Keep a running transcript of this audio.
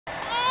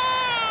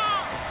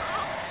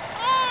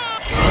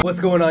What's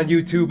going on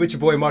YouTube? It's your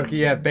boy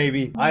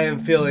Markyfbaby. I am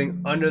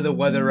feeling under the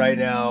weather right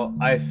now.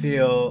 I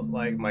feel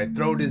like my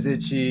throat is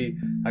itchy.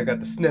 I got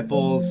the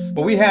sniffles.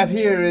 What we have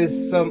here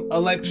is some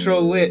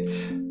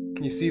electrolyte.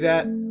 Can you see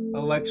that?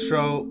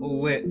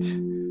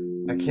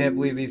 Electrolyte. I can't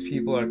believe these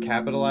people are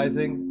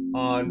capitalizing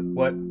on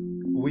what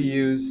we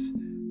use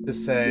to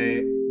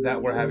say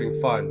that we're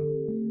having fun.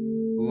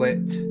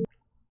 Lit.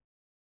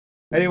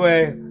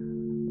 Anyway,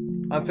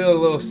 I'm feeling a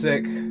little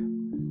sick.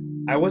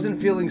 I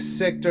wasn't feeling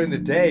sick during the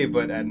day,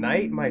 but at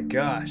night, my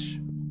gosh.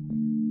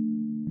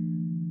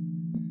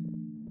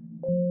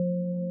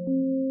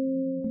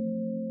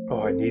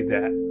 Oh, I need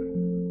that.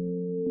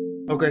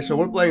 Okay, so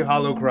we're playing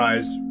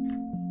Cries,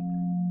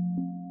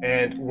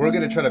 and we're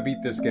gonna try to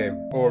beat this game,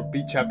 or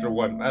beat chapter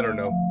 1, I don't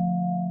know.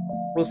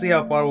 We'll see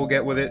how far we'll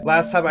get with it.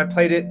 Last time I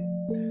played it,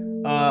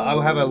 I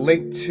will have a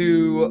link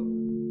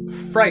to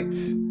Fright.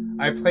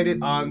 I played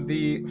it on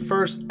the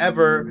first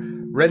ever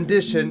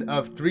rendition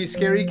of 3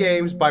 scary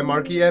games by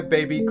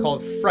Markyfbaby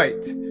called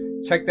Fright.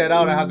 Check that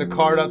out. I have the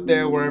card up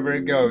there wherever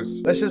it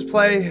goes. Let's just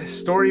play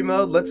story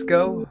mode. Let's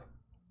go.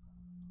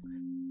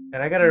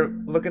 And I gotta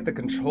look at the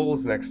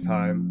controls next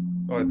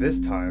time, or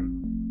this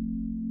time.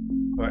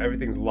 Oh,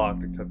 everything's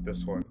locked except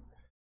this one.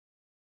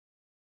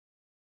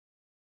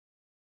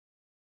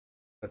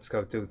 Let's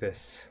go do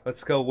this.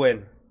 Let's go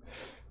win.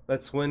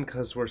 Let's win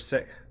because we're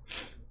sick.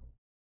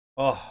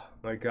 Oh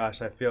my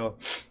gosh, I feel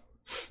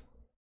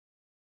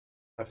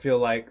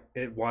like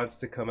it wants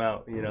to come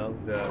out, you know,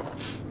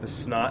 the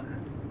snot.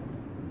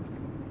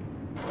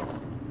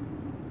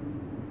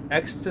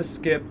 X to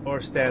skip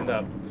or stand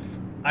up.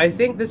 I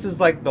think this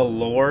is like the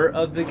lore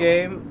of the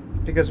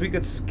game, because we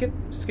could skip.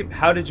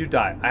 How did you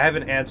die? I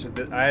haven't answered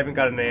this. I haven't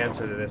got an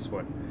answer to this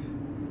one.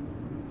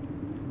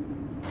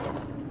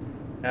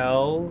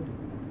 L.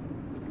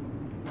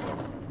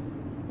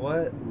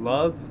 What?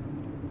 Love?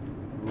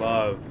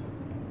 Love.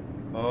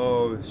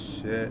 Oh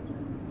shit.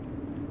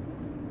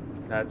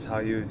 That's how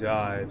you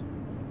died.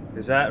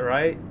 Is that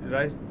right? Did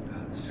I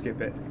skip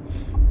it?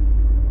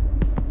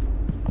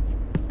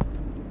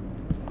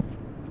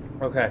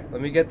 Okay,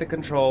 let me get the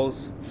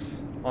controls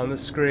on the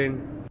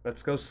screen.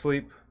 Let's go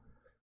sleep.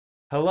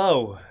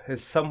 Hello,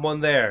 is someone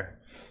there?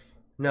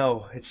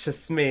 No, it's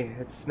just me.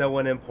 It's no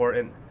one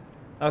important.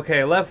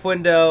 Okay, left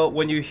window.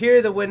 When you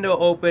hear the window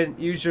open,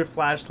 use your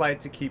flashlight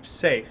to keep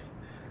safe.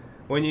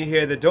 When you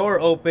hear the door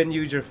open,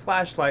 use your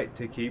flashlight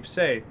to keep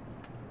safe.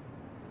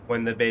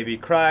 When the baby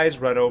cries,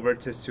 run over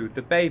to soothe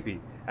the baby,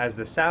 as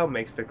the sound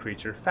makes the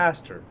creature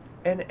faster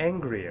and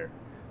angrier.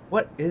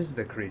 What is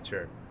the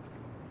creature?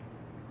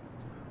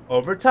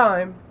 Over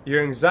time,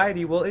 your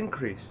anxiety will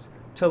increase.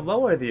 To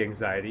lower the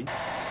anxiety,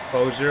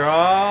 close your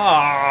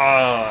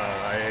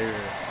eyes.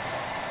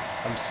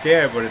 I'm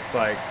scared, but it's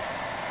like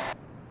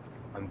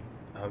I'm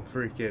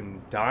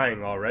freaking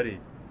dying already.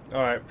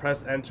 All right,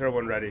 press enter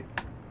when ready.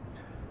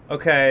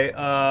 Okay,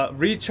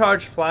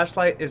 recharge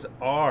flashlight is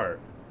R.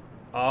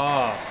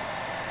 Ah.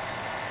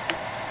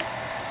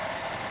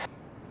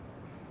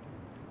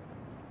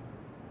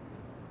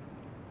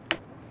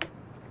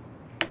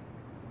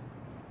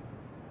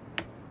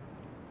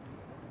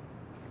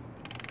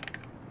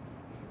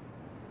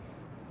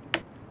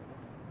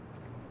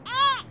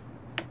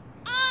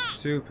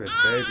 Stupid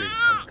baby,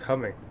 I'm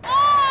coming. I'm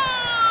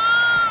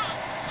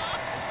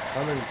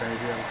coming,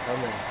 baby, I'm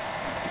coming.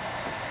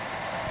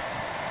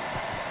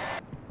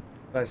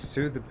 Did I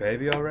soothe the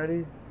baby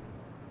already?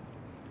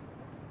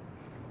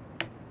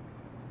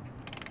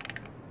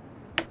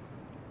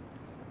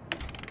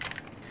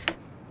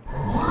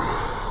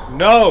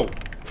 No!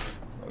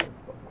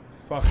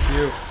 Fuck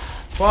you.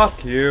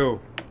 Fuck you.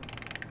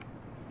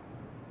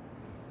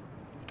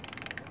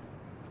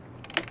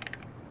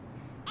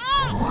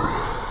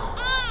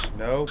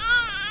 No.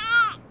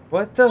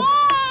 What the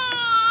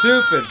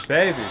stupid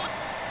baby?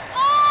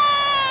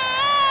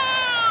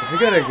 Is he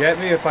gonna get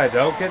me if I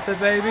don't get the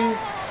baby?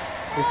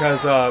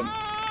 Because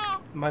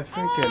my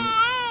freaking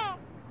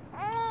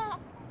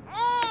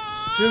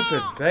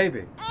stupid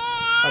baby.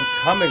 I'm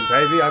coming,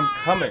 baby. I'm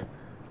coming.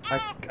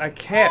 I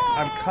can't.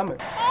 I'm coming.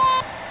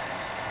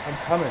 I'm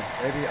coming,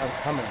 baby. I'm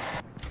coming.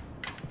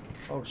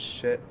 Oh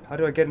shit. How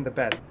do I get into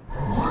bed?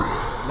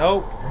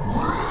 Nope.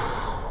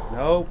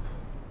 Nope.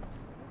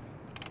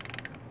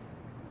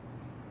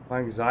 My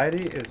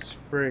anxiety is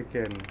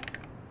freaking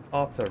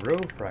off the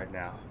roof right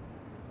now.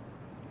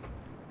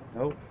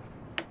 Nope.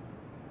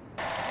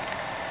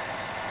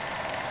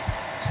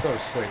 Let's go to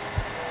sleep.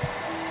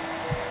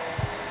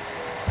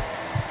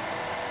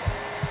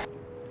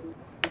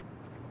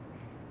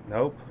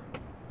 Nope.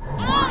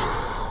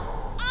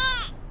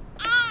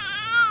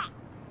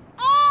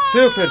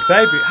 Stupid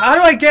baby. How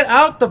do I get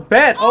out the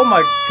bed? Oh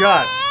my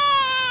god.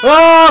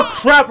 Oh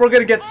crap, we're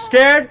gonna get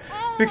scared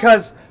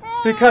because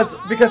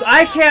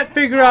I can't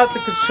figure out the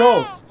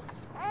controls.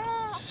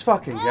 Just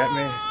fucking get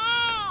me.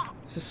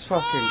 Just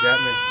fucking get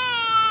me.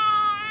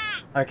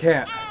 I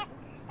can't.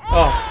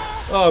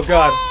 Oh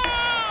god.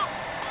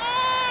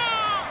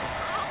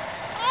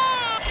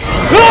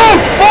 Oh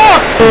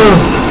fuck!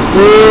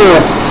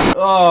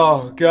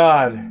 Oh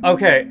god.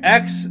 Okay,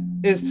 X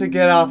is to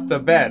get off the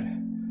bed.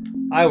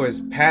 I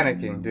was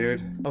panicking,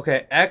 dude.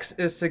 Okay, X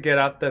is to get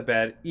out the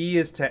bed, E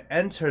is to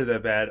enter the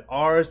bed,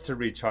 R is to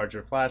recharge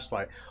your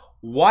flashlight.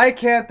 Why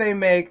can't they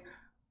make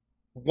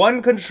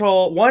one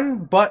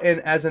button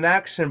as an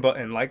action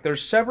button? Like,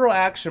 there's several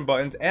action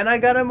buttons, and I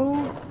gotta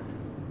move?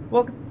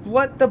 Well,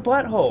 what the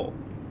butthole?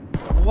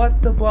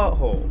 What the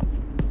butthole?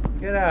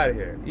 Get out of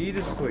here. E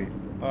to sleep.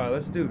 Alright,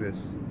 let's do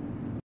this.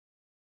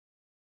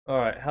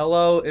 Alright,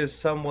 hello, is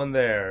someone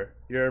there?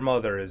 Your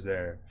mother is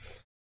there.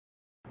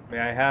 May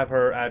I have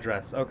her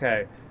address?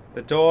 Okay.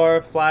 The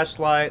door,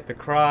 flashlight, the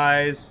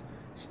cries,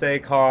 stay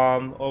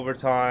calm,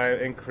 overtime,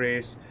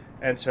 increase,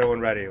 enter when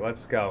ready.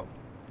 Let's go.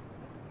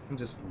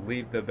 Just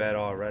leave the bed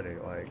already,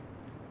 like.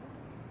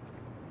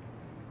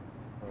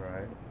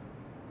 Alright.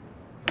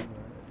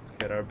 Let's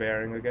get our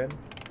bearing again.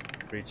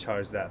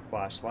 Recharge that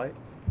flashlight.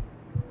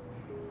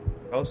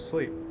 Go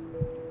sleep.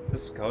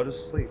 Just go to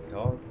sleep,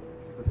 dog.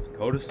 Just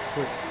go to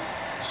sleep.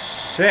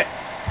 Shit!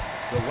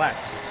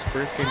 Relax, just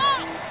freaking...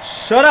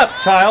 Shut up,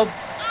 child!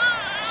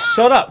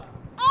 Shut up!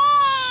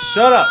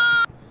 Shut up!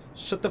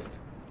 Shut the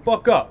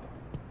fuck up!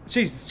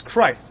 Jesus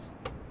Christ!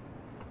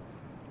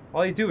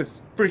 All you do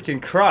is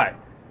freaking cry.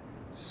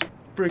 Just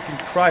freaking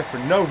cry for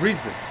no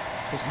reason.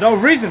 There's no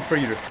reason for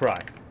you to cry.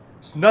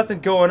 There's nothing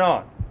going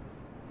on.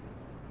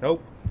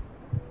 Nope.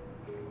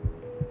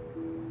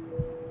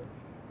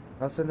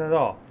 Nothing at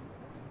all.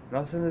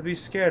 Nothing to be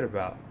scared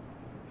about.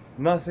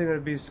 Nothing to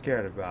be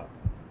scared about.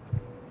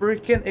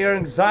 Freaking, your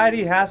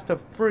anxiety has to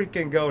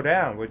freaking go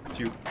down with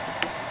you.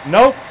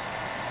 Nope.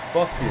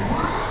 Fuck you.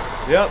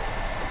 Yep.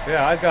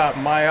 Yeah, I got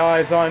my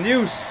eyes on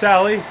you,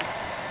 Sally.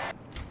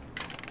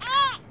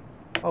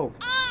 Oh,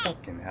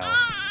 fucking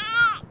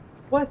hell.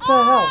 What the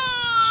hell?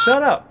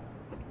 Shut up.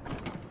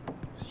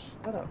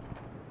 Shut up.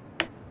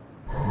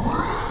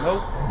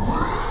 Nope.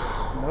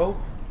 Nope.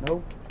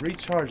 Nope.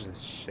 Recharge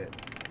this shit.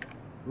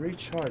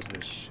 Recharge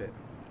this shit.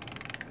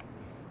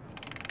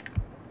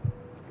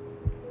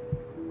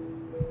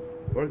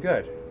 We're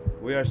good.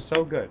 We are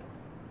so good.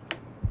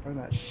 Turn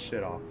that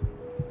shit off.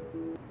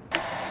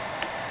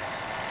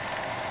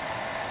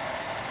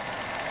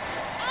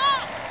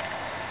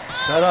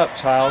 Shut up,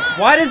 child.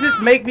 Why does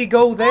it make me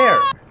go there?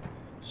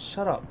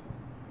 Shut up.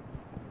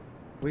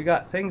 We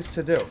got things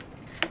to do.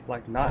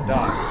 Like not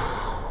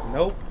die.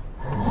 Nope.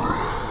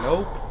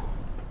 Nope.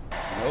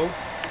 Nope.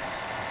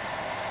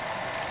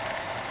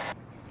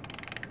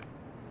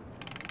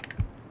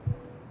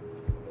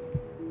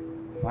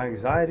 My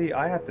anxiety,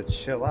 I have to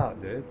chill out,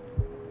 dude.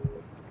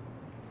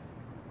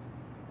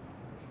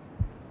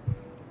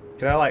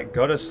 Can I, like,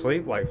 go to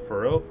sleep, like,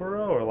 for real,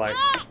 or, like...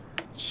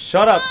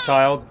 Shut up,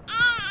 child.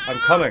 I'm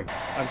coming.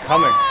 I'm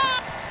coming.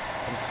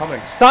 I'm coming.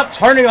 Stop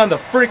turning on the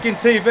freaking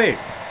TV!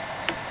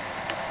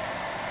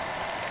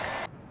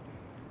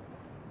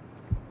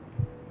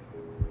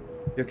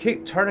 You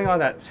keep turning on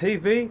that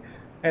TV,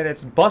 and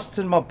it's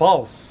busting my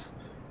balls.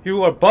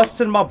 You are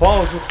busting my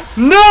balls.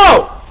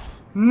 No!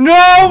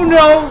 No,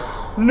 no!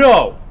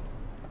 No!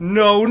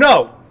 No,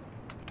 no!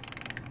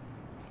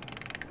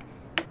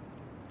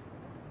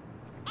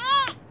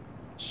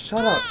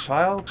 Shut up,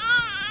 child.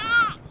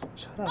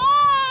 Shut up.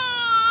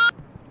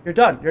 You're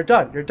done. You're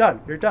done. You're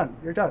done. You're done.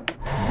 You're done.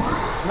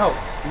 No.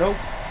 Nope.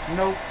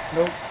 Nope.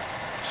 Nope.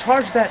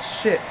 Charge that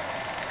shit.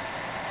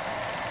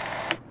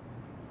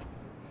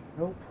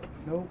 Nope.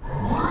 Nope.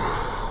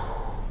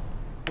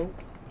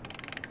 Nope.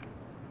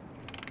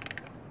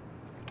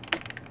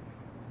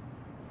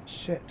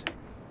 Shit.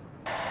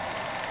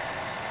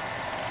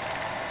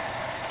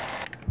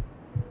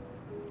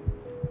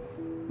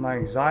 My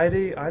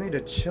anxiety, I need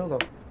to chill the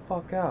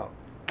fuck out.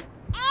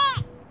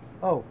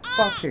 Oh,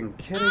 fucking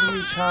kidding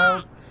me,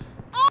 child?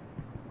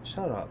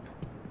 Shut up.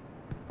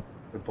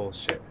 The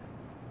bullshit.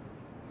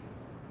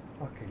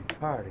 Fucking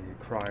tired of you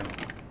crying.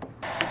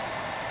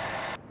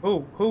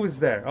 Oh, who is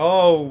there?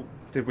 Oh,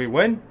 did we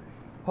win?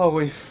 Oh,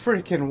 we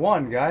freaking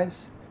won,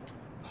 guys.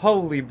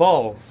 Holy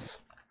balls.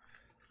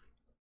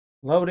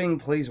 Loading,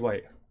 please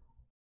wait.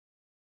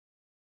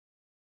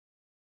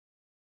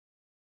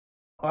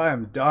 I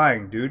am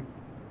dying, dude.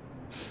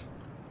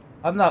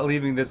 I'm not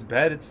leaving this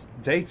bed. It's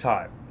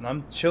daytime.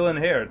 I'm chilling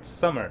here. It's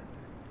summer.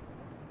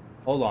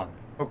 Hold on.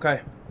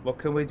 Okay. What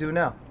can we do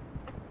now?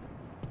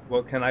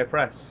 What can I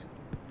press?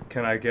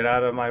 Can I get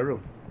out of my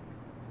room?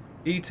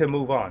 E to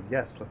move on.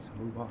 Yes, let's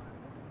move on.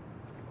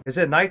 Is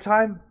it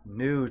nighttime?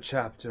 New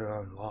chapter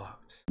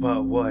unlocked.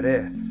 But what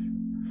if?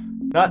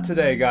 Not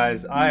today,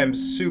 guys. I am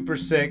super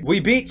sick. We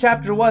beat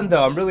chapter 1,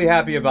 though. I'm really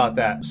happy about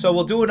that. So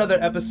we'll do another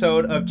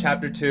episode of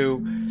chapter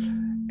 2.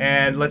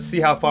 And let's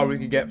see how far we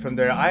can get from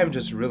there. I am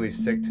just really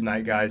sick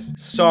tonight, guys.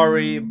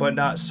 Sorry, but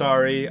not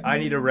sorry. I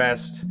need a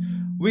rest.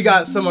 We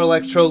got some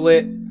electro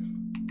lit.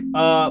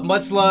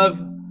 Much love.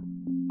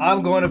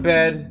 I'm going to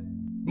bed.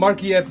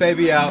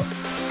 Markyfbaby out.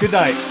 Good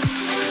night.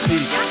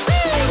 Peace.